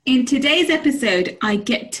In today's episode, I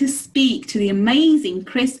get to speak to the amazing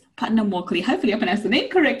Chris Putnam-Walkley. Hopefully I pronounced the name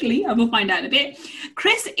correctly. I will find out in a bit.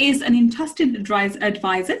 Chris is an entrusted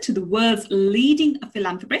advisor to the world's leading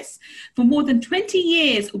philanthropists. For more than 20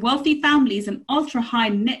 years, wealthy families and ultra-high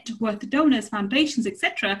net worth donors, foundations,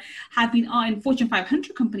 etc. have been in Fortune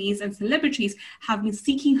 500 companies, and celebrities have been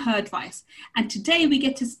seeking her advice. And today we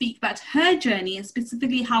get to speak about her journey and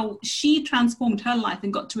specifically how she transformed her life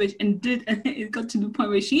and got to it and got to the point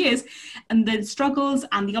where she is, and the struggles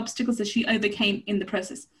and the obstacles that she overcame in the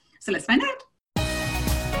process. So let's find out.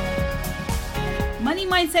 Money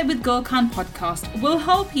Mindset with Gul Khan podcast will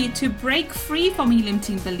help you to break free from your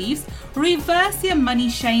limiting beliefs, reverse your money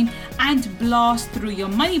shame, and blast through your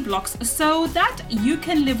money blocks so that you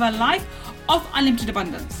can live a life of unlimited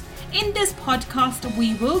abundance. In this podcast,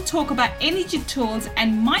 we will talk about energy tools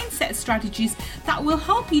and mindset strategies that will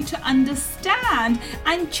help you to understand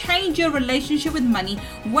and change your relationship with money,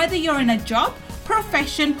 whether you're in a job,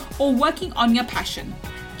 profession, or working on your passion.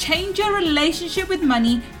 Change your relationship with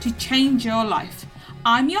money to change your life.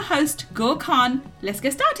 I'm your host, Gul Khan. Let's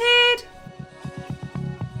get started.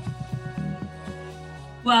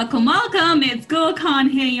 Welcome. It's Gul Khan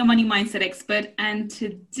here, your money mindset expert. And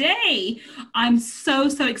today I'm so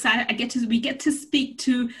excited. We get to speak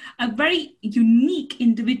to a very unique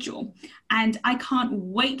individual. And I can't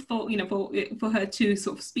wait for her to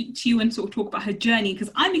sort of speak to you and sort of talk about her journey, because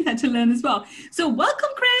I'm excited to learn as well. So welcome,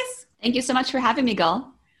 Chris. Thank you so much for having me, Gul.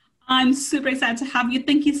 I'm super excited to have you.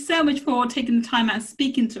 Thank you so much for taking the time out and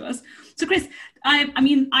speaking to us. So Chris, I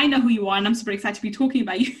know who you are and I'm super excited to be talking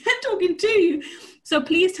about you and talking to you. So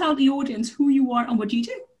please tell the audience who you are and what you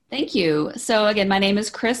do. Thank you. So again, my name is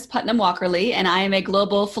Chris Putnam-Walkley and I am a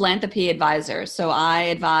global philanthropy advisor. So I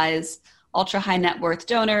advise ultra high net worth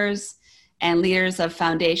donors and leaders of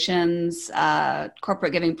foundations,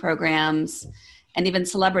 corporate giving programs, and even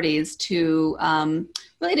celebrities to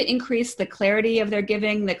really to increase the clarity of their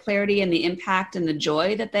giving, the clarity and the impact and the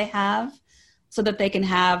joy that they have, so that they can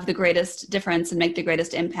have the greatest difference and make the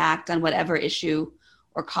greatest impact on whatever issue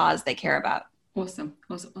or cause they care about. Awesome.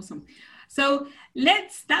 So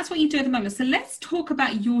that's what you do at the moment. So let's talk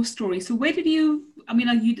about your story. So where did you,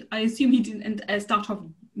 I assume you didn't start off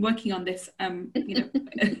working on this,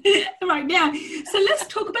 right now. So let's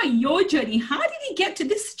talk about your journey. How did you get to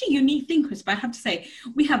this? Such a unique thing, Chris, but I have to say,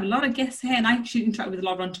 we have a lot of guests here and I actually interact with a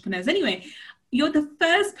lot of entrepreneurs anyway. You're the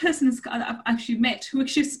first person I've actually met who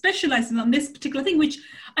actually specializes on this particular thing, which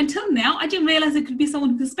until now, I didn't realize it could be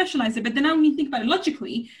someone who could specialize it. But then when you think about it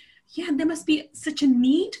logically, there must be such a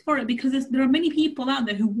need for it, because there are many people out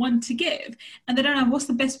there who want to give and they don't know what's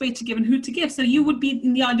the best way to give and who to give. So you would be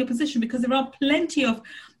in the ideal position, because there are plenty of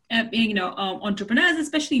entrepreneurs,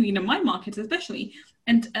 especially my market, especially,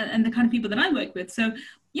 and the kind of people that I work with. So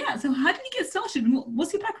how did you get started?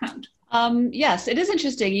 What's your background? Yes, it is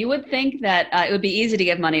interesting. You would think that it would be easy to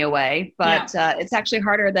give money away, but it's actually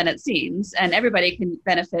harder than it seems. And everybody can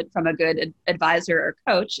benefit from a good advisor or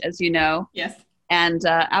coach, as you know. Yes. And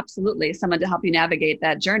absolutely someone to help you navigate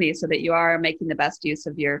that journey so that you are making the best use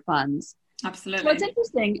of your funds. Absolutely. So it's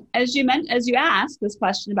interesting, as you asked this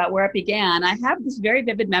question about where it began, I have this very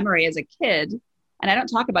vivid memory as a kid, and I don't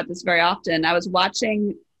talk about this very often. I was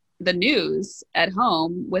watching the news at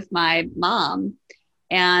home with my mom,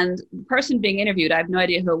 and the person being interviewed, I have no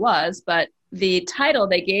idea who it was, but the title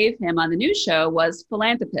they gave him on the news show was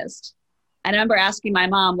philanthropist. And I remember asking my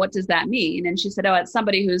mom, what does that mean? And she said, it's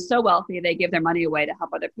somebody who's so wealthy, they give their money away to help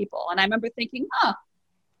other people. And I remember thinking,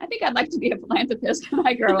 I think I'd like to be a philanthropist when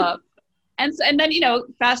I grow up. And then,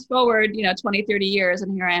 fast forward, 20, 30 years,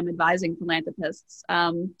 and here I am advising philanthropists.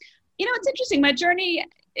 It's interesting. My journey,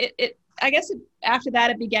 after that,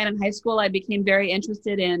 it began in high school. I became very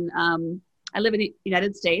interested in, I live in the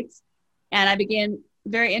United States, and I began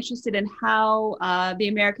very interested in how the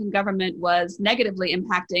American government was negatively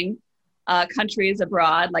impacting countries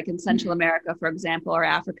abroad, like in Central America, for example, or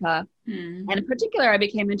Africa. And in particular, I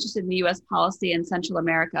became interested in the U.S. policy in Central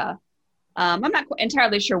America. I'm not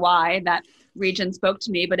entirely sure why that region spoke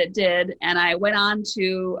to me, but it did. And I went on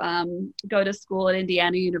to go to school at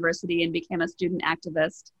Indiana University and became a student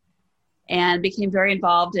activist and became very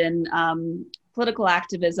involved in political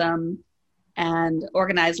activism and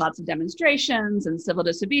organized lots of demonstrations and civil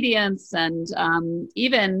disobedience, and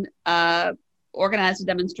even organized a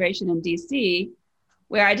demonstration in DC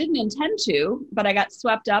where I didn't intend to, but I got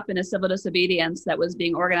swept up in a civil disobedience that was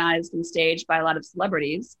being organized and staged by a lot of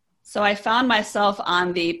celebrities. So I found myself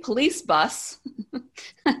on the police bus.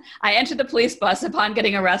 I entered the police bus upon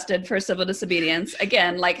getting arrested for civil disobedience.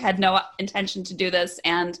 Again, had no intention to do this.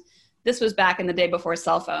 And this was back in the day before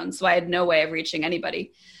cell phones, so I had no way of reaching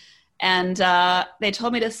anybody. And they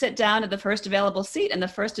told me to sit down at the first available seat. And the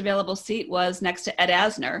first available seat was next to Ed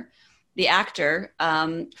Asner, the actor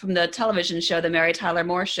from the television show, The Mary Tyler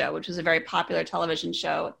Moore Show, which was a very popular television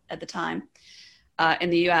show at the time in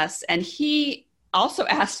the US. And he also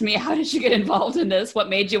asked me, how did you get involved in this? What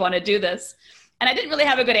made you want to do this? And I didn't really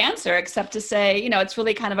have a good answer except to say, it's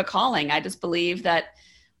really kind of a calling. I just believe that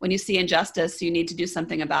when you see injustice, you need to do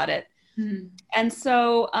something about it. Mm-hmm. And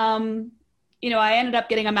so, I ended up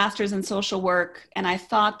getting a master's in social work, and I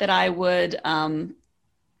thought that I would run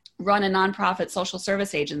a nonprofit social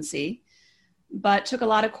service agency, but took a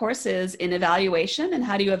lot of courses in evaluation and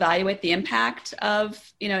how do you evaluate the impact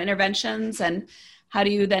of, interventions, and how do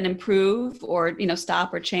you then improve or,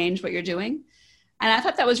 stop or change what you're doing. And I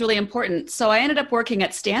thought that was really important. So I ended up working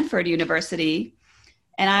at Stanford University,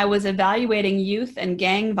 and I was evaluating youth and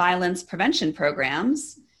gang violence prevention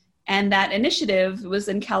programs. And that initiative was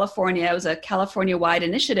in California. It was a California-wide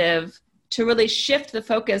initiative to really shift the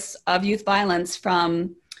focus of youth violence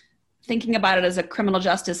from thinking about it as a criminal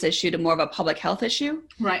justice issue to more of a public health issue.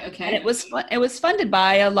 Right. Okay. And it was funded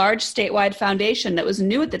by a large statewide foundation that was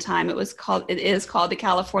new at the time. It is called the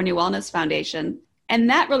California Wellness Foundation. And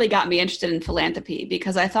that really got me interested in philanthropy,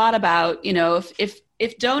 because I thought about,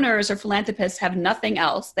 if donors or philanthropists have nothing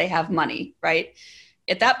else, they have money, right?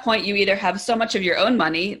 At that point, you either have so much of your own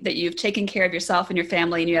money that you've taken care of yourself and your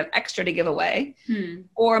family and you have extra to give away,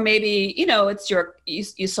 or maybe, it's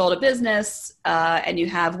you sold a business and you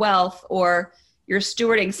have wealth, or you're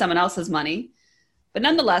stewarding someone else's money, but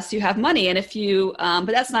nonetheless, you have money. And if you, but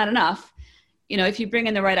that's not enough. If you bring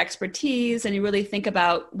in the right expertise and you really think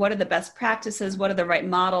about what are the best practices, what are the right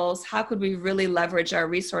models, how could we really leverage our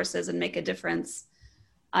resources and make a difference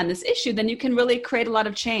on this issue, then you can really create a lot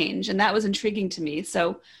of change. And that was intriguing to me.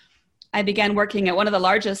 So I began working at one of the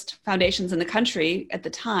largest foundations in the country at the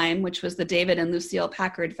time, which was the David and Lucille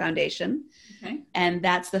Packard Foundation. Okay. And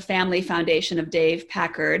that's the family foundation of Dave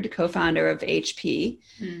Packard, co-founder of HP.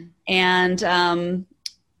 And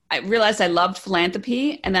I realized I loved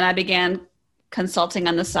philanthropy. And then I began consulting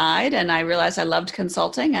on the side, and I realized I loved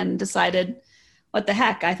consulting and decided, what the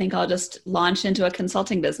heck, I think I'll just launch into a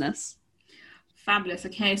consulting business. Fabulous.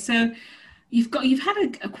 Okay, so you've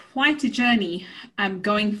had quite a journey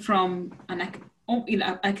going from an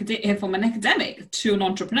academic to an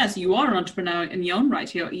entrepreneur. So you are an entrepreneur in your own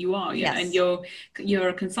right. You are, yes. And you're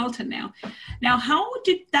a consultant now. Now, how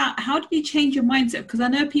did you change your mindset? Because I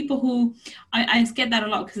know people who I get that a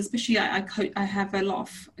lot, because especially I have a lot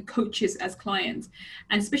of coaches as clients,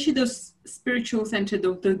 and especially those spiritual centered,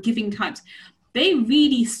 the giving types. They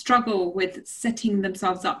really struggle with setting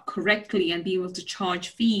themselves up correctly and being able to charge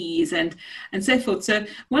fees and so forth. So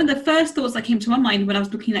one of the first thoughts that came to my mind when I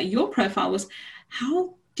was looking at your profile was,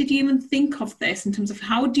 how did you even think of this in terms of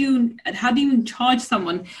how do you even charge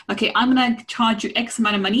someone? Okay, I'm going to charge you X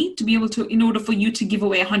amount of money to be able to, in order for you to give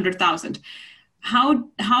away 100,000. How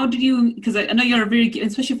did you? Because I know you're a very,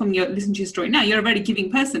 especially from listening to your story now, you're a very giving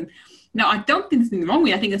person. Now, I don't think there's anything wrong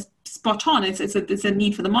with it. I think it's spot on. It's a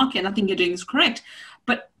need for the market, and I think you're doing this correct.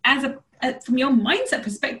 But from your mindset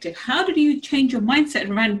perspective, how did you change your mindset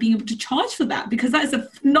around being able to charge for that? Because that is a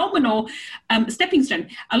phenomenal stepping stone.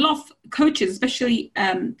 A lot of coaches, especially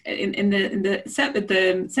in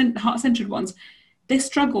the heart-centered ones, they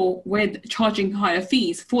struggle with charging higher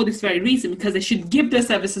fees for this very reason, because they should give their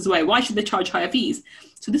services away. Why should they charge higher fees?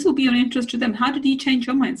 So this will be of interest to them. How did you change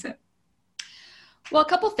your mindset? Well, a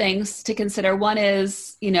couple things to consider. One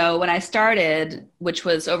is, when I started, which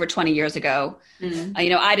was over 20 years ago,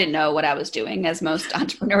 I didn't know what I was doing, as most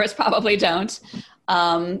entrepreneurs probably don't.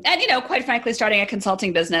 And, quite frankly, starting a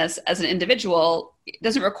consulting business as an individual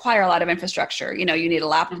doesn't require a lot of infrastructure. You need a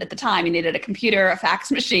laptop. At the time, you needed a computer, a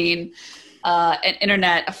fax machine, an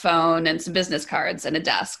internet, a phone, and some business cards and a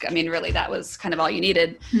desk. I mean, really, that was kind of all you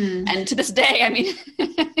needed. And to this day, I mean,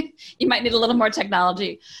 you might need a little more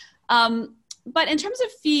technology. But in terms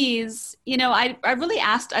of fees, I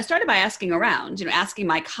started by asking around, asking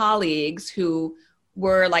my colleagues who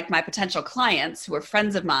were like my potential clients, who were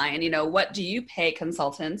friends of mine, what do you pay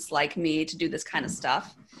consultants like me to do this kind of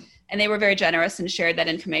stuff? And they were very generous and shared that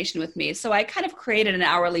information with me. So I kind of created an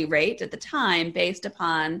hourly rate at the time based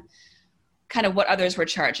upon kind of what others were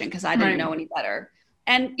charging, because I didn't know any better.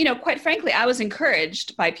 And, quite frankly, I was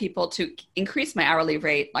encouraged by people to increase my hourly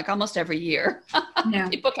rate like almost every year. Yeah.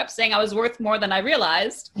 People kept saying I was worth more than I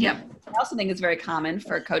realized. Yeah. I also think it's very common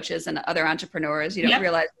for coaches and other entrepreneurs. You don't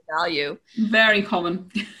realize the value. Very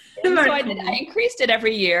common. I increased it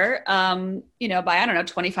every year, by,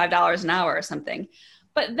 $25 an hour or something.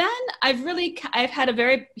 But then I've had a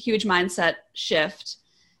very huge mindset shift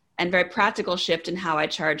and very practical shift in how I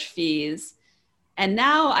charge fees. And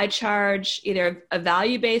now I charge either a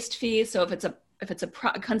value-based fee. So if it's a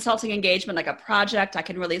consulting engagement, like a project, I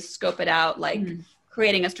can really scope it out, like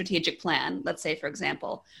creating a strategic plan, let's say, for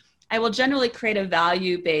example. I will generally create a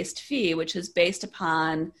value-based fee, which is based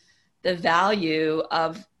upon the value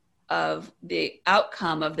of the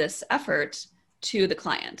outcome of this effort to the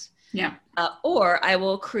client. Yeah. Or I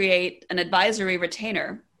will create an advisory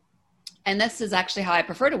retainer. And this is actually how I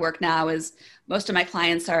prefer to work now, is most of my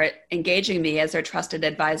clients are engaging me as their trusted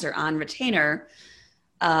advisor on retainer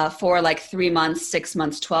for like 3 months, 6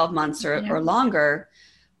 months, 12 months or longer.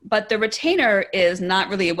 But the retainer is not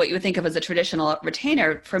really what you would think of as a traditional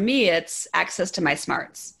retainer. For me, it's access to my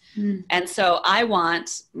smarts. And so I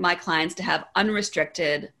want my clients to have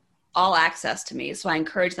unrestricted all access to me. So I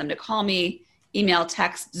encourage them to call me, email,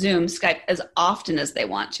 text, Zoom, Skype as often as they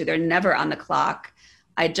want to. They're never on the clock.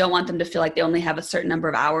 I don't want them to feel like they only have a certain number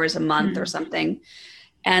of hours a month or something.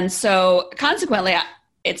 And so consequently,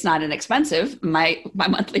 it's not inexpensive, my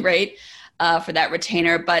monthly rate for that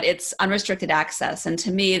retainer, but it's unrestricted access. And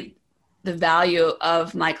to me, the value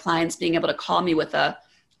of my clients being able to call me with a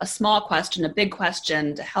small question, a big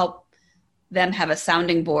question, to help them have a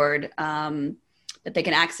sounding board that they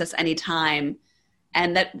can access anytime.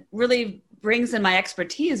 And that really brings in my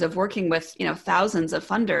expertise of working with, thousands of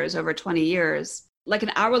funders over 20 years. Like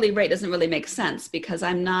an hourly rate doesn't really make sense because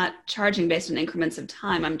I'm not charging based on increments of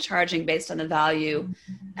time. I'm charging based on the value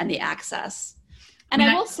and the access. And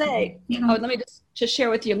I will say, let me just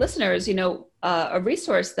share with your listeners, a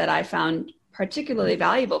resource that I found particularly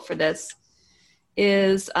valuable for this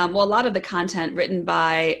is, a lot of the content written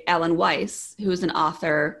by Alan Weiss, who's an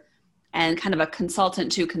author and kind of a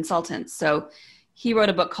consultant to consultants. So he wrote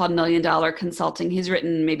a book called $1 Million Consulting. He's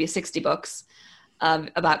written maybe 60 books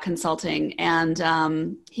about consulting.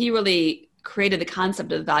 And he really created the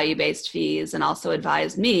concept of value-based fees and also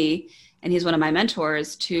advised me, and he's one of my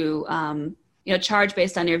mentors, to charge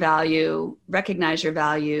based on your value, recognize your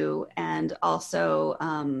value, and also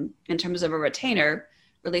in terms of a retainer,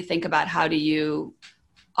 really think about how do you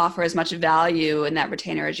offer as much value in that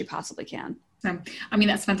retainer as you possibly can.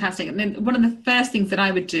 That's fantastic. And then one of the first things that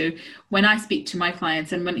I would do when I speak to my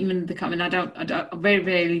clients, and when even the company, I very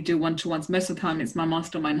rarely do one-to-ones. Most of the time it's my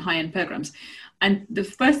mastermind high-end programs. And the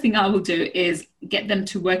first thing I will do is get them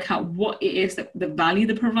to work out what it is that the value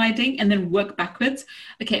they're providing, and then work backwards.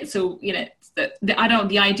 Okay, so the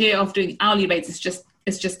idea of doing hourly rates is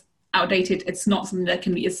just outdated. It's not something that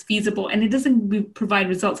can be as feasible, and it doesn't provide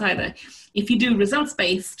results either. If you do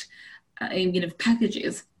results-based,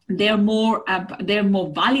 packages, they're more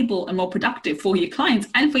valuable and more productive for your clients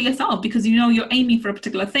and for yourself, because you're aiming for a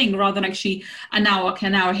particular thing rather than actually an hour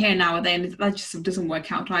here, an hour there, and that just doesn't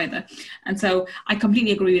work out either. And so I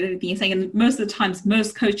completely agree with everything you're saying. And most of the times,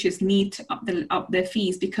 most coaches need to up their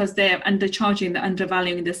fees because they're undercharging, they're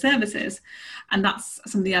undervaluing their services, and that's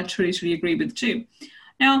something I truly agree with too.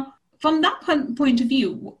 Now, from that point of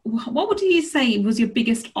view, what would you say was your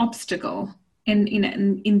biggest obstacle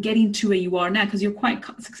in getting to where you are now? Because you're quite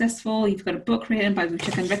successful. You've got a book written by which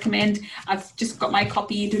I can recommend. I've just got my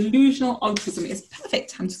copy. Delusional Altruism is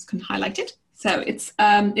perfect. I'm just going to highlight it. So it's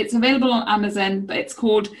available on Amazon, but it's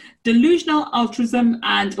called Delusional Altruism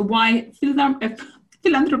and Why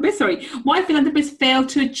Philanthropists Fail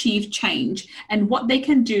to Achieve Change and What They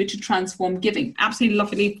Can Do to Transform Giving. Absolutely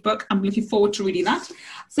lovely book. I'm looking forward to reading that.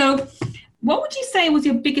 So what would you say was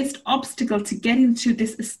your biggest obstacle to getting to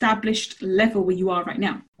this established level where you are right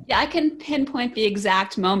now? Yeah, I can pinpoint the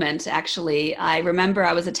exact moment, actually. I remember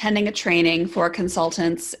I was attending a training for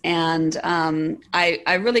consultants, and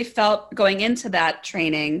I really felt going into that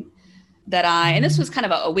training that and this was kind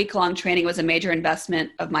of a week-long training. It was a major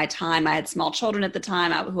investment of my time. I had small children at the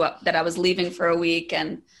time that I was leaving for a week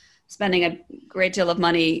and spending a great deal of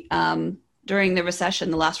money during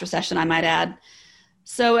the last recession, I might add.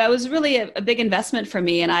 So it was really a big investment for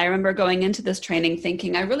me. And I remember going into this training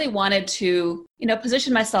thinking I really wanted to,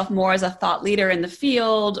 position myself more as a thought leader in the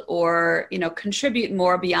field or, contribute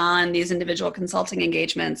more beyond these individual consulting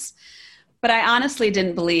engagements. But I honestly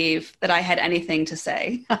didn't believe that I had anything to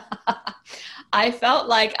say. I felt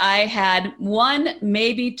like I had 1,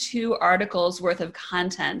 maybe 2 articles worth of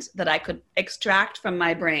content that I could extract from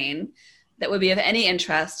my brain that would be of any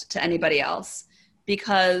interest to anybody else,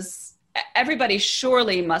 because everybody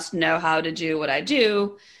surely must know how to do what I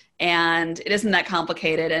do, and it isn't that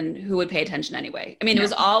complicated, and who would pay attention anyway? I mean, It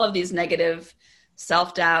was all of these negative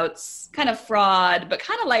self-doubts, kind of fraud, but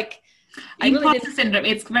kind of like imposter syndrome.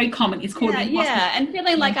 It's very common. It's called and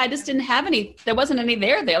feeling like I just didn't have any, there wasn't any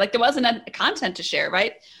there, like there wasn't a content to share,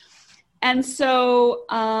 right? And so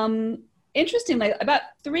interestingly, about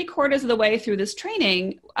 3/4 of the way through this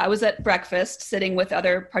training, I was at breakfast sitting with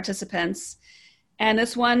other participants. And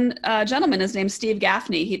this one gentleman, his name's Steve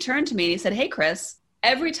Gaffney, he turned to me and he said, "Hey, Chris,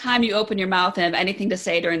 every time you open your mouth and have anything to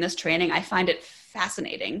say during this training, I find it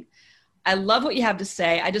fascinating. I love what you have to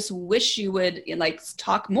say. I just wish you would like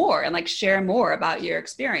talk more and like share more about your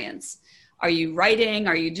experience. Are you writing?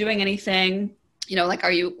 Are you doing anything? You know, like,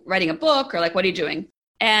 are you writing a book or like, what are you doing?"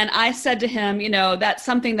 And I said to him, you know, that's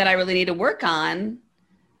something that I really need to work on.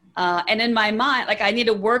 And in my mind, like, I need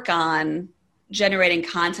to work on generating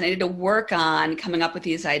content. I need to work on coming up with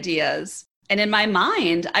these ideas. And in my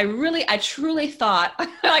mind, I truly thought, like,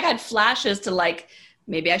 I had flashes to like,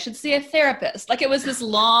 maybe I should see a therapist. Like, it was this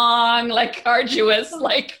long, like, arduous,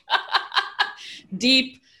 like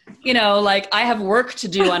deep, you know, like, I have work to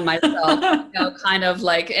do on myself, you know, kind of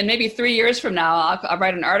like, and maybe 3 years from now, I'll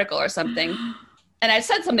write an article or something. And I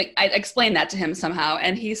said something, I explained that to him somehow.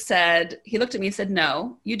 And he looked at me and said,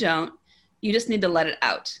 "No, you don't. You just need to let it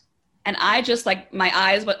out." And I just, like, my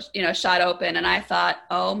eyes, you know, shot open, and I thought,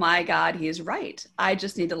 oh my God, he's right. I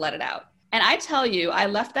just need to let it out. And I tell you, I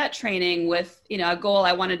left that training with, you know, a goal.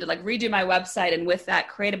 I wanted to like redo my website, and with that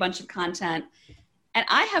create a bunch of content. And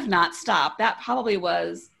I have not stopped. That probably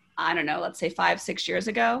was, I don't know, let's say 5-6 years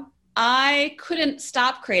ago. I couldn't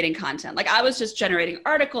stop creating content. Like, I was just generating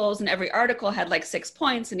articles, and every article had like 6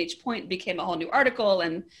 points, and each point became a whole new article.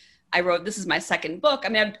 And I wrote, this is my second book. I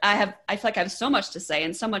mean, I feel like I have so much to say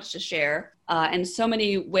and so much to share, and so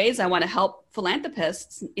many ways I want to help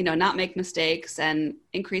philanthropists, you know, not make mistakes and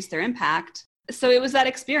increase their impact. So it was that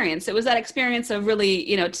experience. It was that experience of really,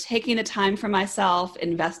 you know, taking the time for myself,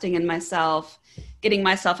 investing in myself, getting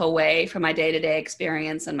myself away from my day-to-day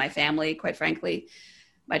experience and my family, quite frankly,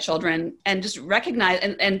 my children, and just recognize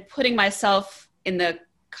and putting myself in the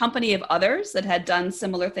company of others that had done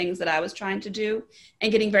similar things that I was trying to do,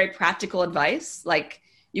 and getting very practical advice. Like,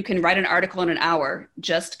 you can write an article in an hour,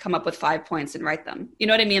 just come up with 5 points and write them. You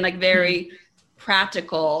know what I mean? Like, very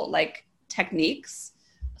practical, like, techniques.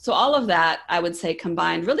 So all of that, I would say,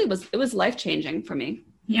 combined really was life-changing for me.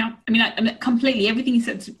 Yeah. I mean, completely, everything you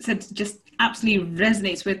said just absolutely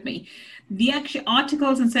resonates with me. The actual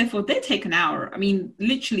articles and so forth, they take an hour. I mean,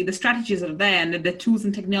 literally, the strategies are there, and the tools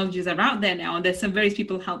and technologies are out there now. And there's some various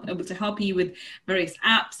people able to help you with various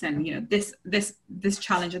apps, and, you know, this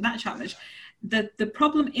challenge and that challenge. The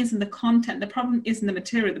problem isn't the content. The problem isn't the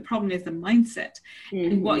material. The problem is the mindset.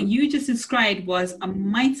 Mm-hmm. And what you just described was a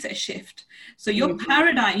mindset shift. So your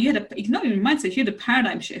paradigm, it's not even mindset, you had a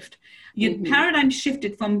paradigm shift. Your paradigm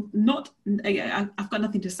shifted from I've got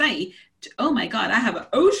nothing to say, to, oh my God, I have an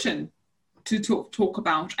ocean to talk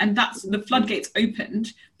about. And that's, the floodgates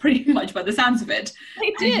opened pretty much by the sounds of it.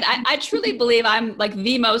 They did. I truly believe I'm like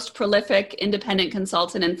the most prolific independent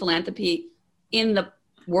consultant in philanthropy in the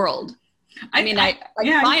world. I mean,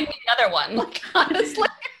 find me another one, like, honestly.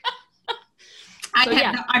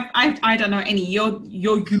 I don't know any. You're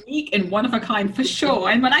unique and one of a kind for sure.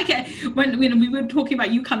 And when we were talking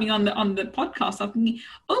about you coming on the podcast, I'm thinking,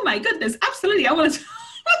 oh my goodness, absolutely, I want to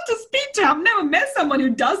speak to. I've never met someone who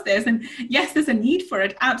does this, and yes, there's a need for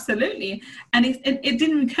it, absolutely. And it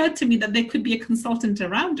didn't occur to me that there could be a consultant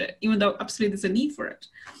around it, even though absolutely there's a need for it.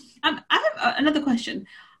 I have another question.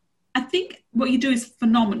 I think what you do is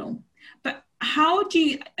phenomenal. How do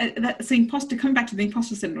you, coming back to the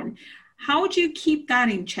imposter syndrome, how do you keep that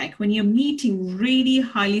in check when you're meeting really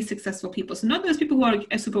highly successful people? So not those people who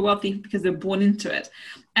are super wealthy because they're born into it,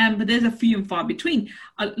 but there's a few and far between.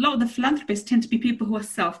 A lot of the philanthropists tend to be people who are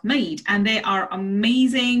self-made, and they are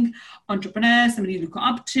amazing entrepreneurs, somebody you look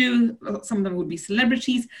up to. Some of them would be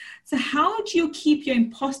celebrities. So how do you keep your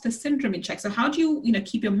imposter syndrome in check? So how do you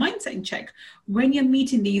keep your mindset in check when you're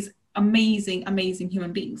meeting these amazing, amazing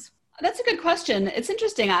human beings? That's a good question. It's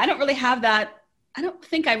interesting. I don't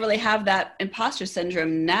think I really have that imposter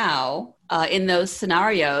syndrome now in those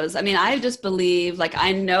scenarios. I mean, I just believe, like,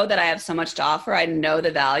 I know that I have so much to offer. I know the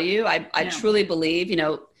value. I truly believe,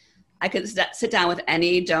 I could sit down with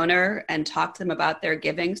any donor and talk to them about their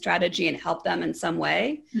giving strategy and help them in some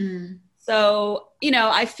way. So,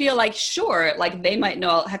 I feel like, sure, like, they might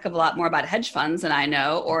know a heck of a lot more about hedge funds than I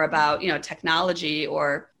know, or about, technology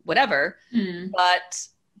or whatever, but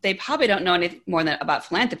they probably don't know any more about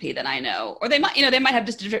philanthropy than I know, or they might have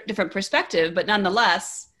just a different perspective, but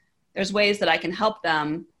nonetheless, there's ways that I can help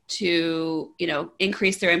them to,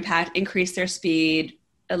 increase their impact, increase their speed,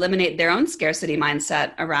 eliminate their own scarcity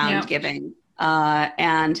mindset around giving,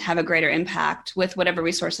 and have a greater impact with whatever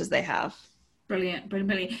resources they have. Brilliant.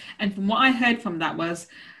 And from what I heard from that was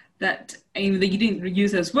that, you didn't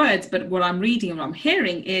use those words, but what I'm reading and what I'm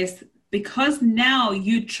hearing is because now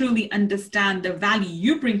you truly understand the value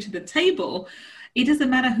you bring to the table, it doesn't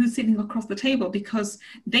matter who's sitting across the table, because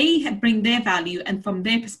they bring their value and from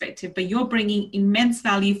their perspective, but you're bringing immense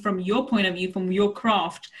value from your point of view, from your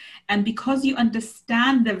craft. And because you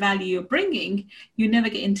understand the value you're bringing, you never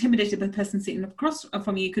get intimidated by the person sitting across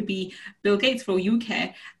from you. It could be Bill Gates for all you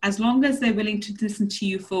care, as long as they're willing to listen to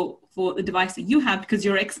you for the device that you have, because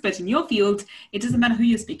you're an expert in your field. It doesn't matter who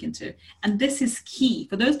you're speaking to. And this is key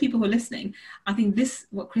for those people who are listening. I think this,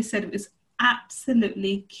 what Chris said, is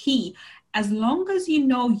absolutely key. As long as you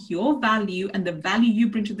know your value and the value you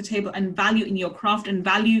bring to the table, and value in your craft, and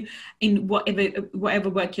value in whatever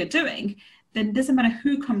work you're doing, then it doesn't matter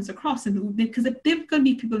who comes across. And because they're going to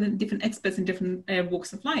be people in different experts in different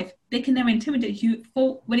walks of life, they can never intimidate you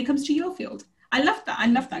when it comes to your field. I love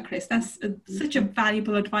that, Chris. That's such a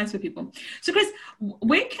valuable advice for people. So, Chris,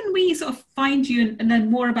 where can we sort of find you and learn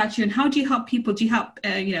more about you, and how do you help people? Do you help,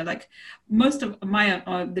 like most of my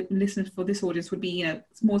the listeners for this audience would be,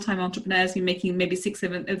 small-time entrepreneurs who are making maybe 6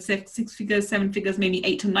 figures, 7 figures, maybe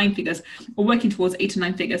 8 to 9 figures, or working towards 8 to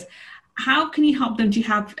 9 figures. How can you help them? Do you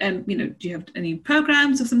have, do you have any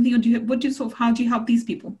programs or something, or how do you help these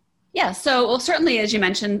people? Yeah, so, well, certainly, as you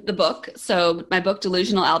mentioned, the book. So my book,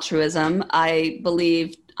 Delusional Altruism, I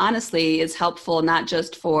believe, honestly, is helpful not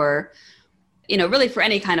just for, really for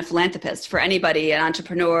any kind of philanthropist, for anybody, an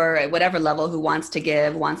entrepreneur at whatever level who wants to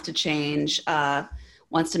give, wants to change,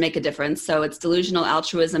 wants to make a difference. So it's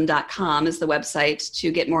delusionalaltruism.com is the website to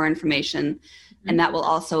get more information. Mm-hmm. And that will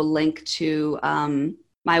also link to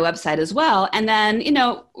my website as well. And then,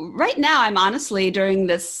 right now, I'm honestly, during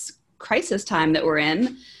this crisis time that we're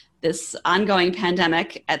in, this ongoing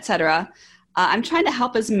pandemic, et cetera, I'm trying to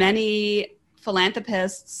help as many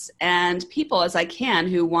philanthropists and people as I can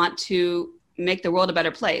who want to make the world a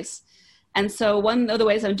better place. And so one of the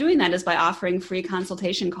ways I'm doing that is by offering free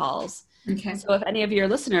consultation calls. Okay. So if any of your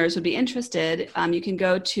listeners would be interested, you can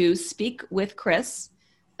go to Speak with Chris.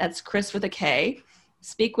 That's Chris with a K,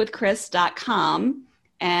 speakwithchris.com.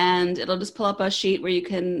 And it'll just pull up a sheet where you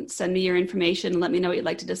can send me your information and let me know what you'd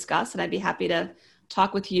like to discuss. And I'd be happy to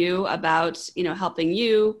talk with you about, helping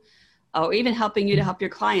you, or even helping you to help your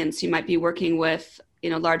clients. You might be working with,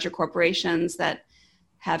 larger corporations that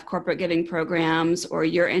have corporate giving programs, or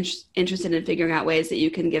you're interested in figuring out ways that you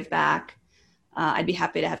can give back. I'd be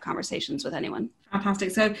happy to have conversations with anyone.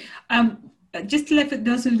 Fantastic. So just to let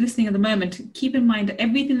those who are listening at the moment, keep in mind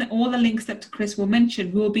that all the links that Chris will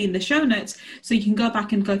mention will be in the show notes. So you can go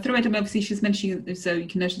back and go through it. And obviously she's mentioning it, so you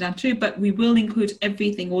can note it down too, but we will include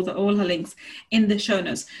everything, all her links in the show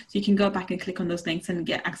notes. So you can go back and click on those links and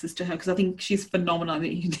get access to her, because I think she's phenomenal.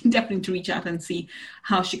 You definitely need to reach out and see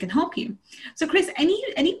how she can help you. So Chris,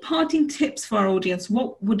 any parting tips for our audience?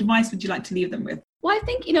 What advice would you like to leave them with? Well, I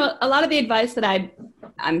think, a lot of the advice that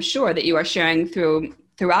I'm sure that you are sharing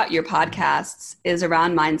throughout your podcasts is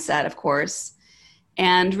around mindset, of course,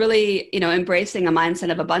 and really, embracing a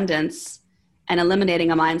mindset of abundance and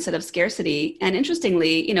eliminating a mindset of scarcity. And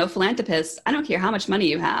interestingly, philanthropists, I don't care how much money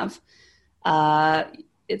you have.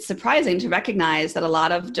 It's surprising to recognize that a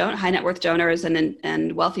lot of high net worth donors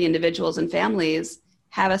and wealthy individuals and families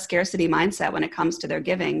have a scarcity mindset when it comes to their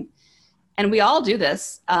giving. And we all do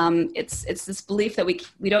this. It's this belief that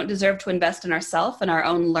we don't deserve to invest in ourselves and our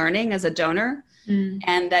own learning as a donor.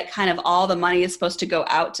 And that kind of all the money is supposed to go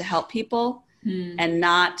out to help people and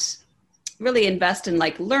not really invest in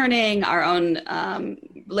learning, our own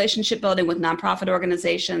relationship building with nonprofit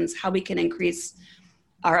organizations, how we can increase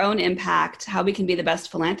our own impact, how we can be the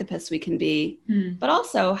best philanthropists we can be, but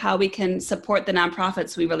also how we can support the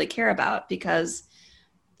nonprofits we really care about, because,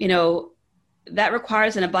 that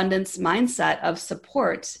requires an abundance mindset of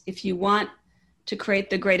support. If you want to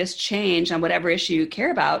create the greatest change on whatever issue you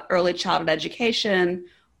care about, early childhood education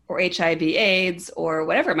or HIV/AIDS or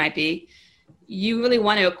whatever it might be, you really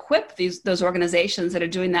want to equip those organizations that are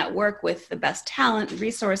doing that work with the best talent,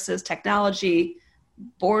 resources, technology,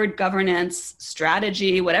 board governance,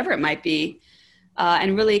 strategy, whatever it might be,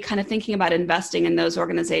 and really kind of thinking about investing in those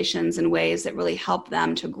organizations in ways that really help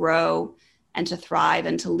them to grow and to thrive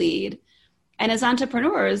and to lead. And as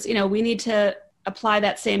entrepreneurs, we need to apply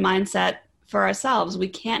that same mindset for ourselves. We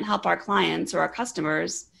can't help our clients or our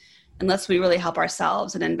customers unless we really help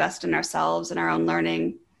ourselves and invest in ourselves and our own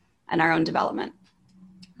learning and our own development.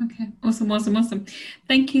 Okay, awesome.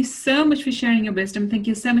 Thank you so much for sharing your wisdom. Thank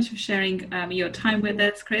you so much for sharing your time with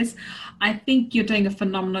us, Chris. I think you're doing a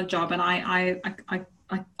phenomenal job, and I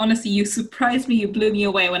honestly, you surprised me. You blew me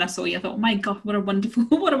away when I saw you. I thought, oh my God, what a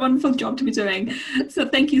wonderful job to be doing. So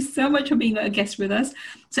thank you so much for being a guest with us.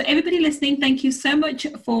 So everybody listening, thank you so much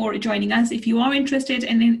for joining us. If you are interested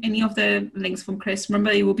in any of the links from Chris,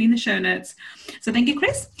 remember they will be in the show notes. So thank you,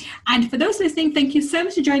 Chris. And for those listening, thank you so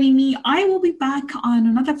much for joining me. I will be back on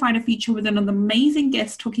another Friday feature with another amazing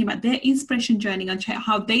guest talking about their inspiration journey and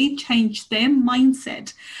how they changed their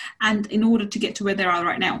mindset and in order to get to where they are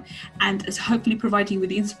right now, and hopefully providing you with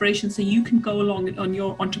the inspiration so you can go along on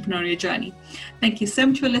your entrepreneurial journey. Thank you so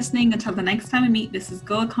much for listening. Until the next time we meet, this is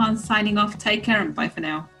Gul Khan signing off. Take care and bye for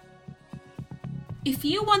now. If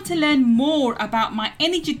you want to learn more about my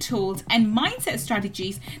energy tools and mindset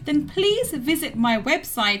strategies, then please visit my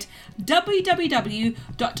website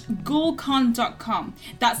www.gulkhan.com.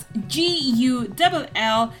 That's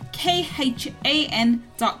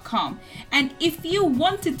GULLKHAN.com. And if you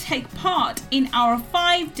want to take part in our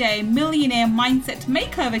 5-day Millionaire Mindset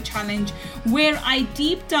Makeover Challenge, where I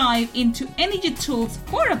deep dive into energy tools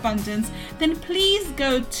for abundance, then please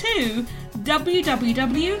go to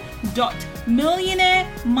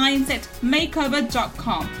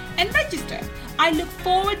www.millionairemindsetmakeover.com and register. I look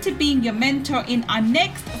forward to being your mentor in our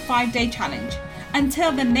next 5-day challenge.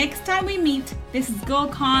 Until the next time we meet, this is Gul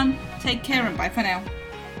Khan. Take care and bye for now.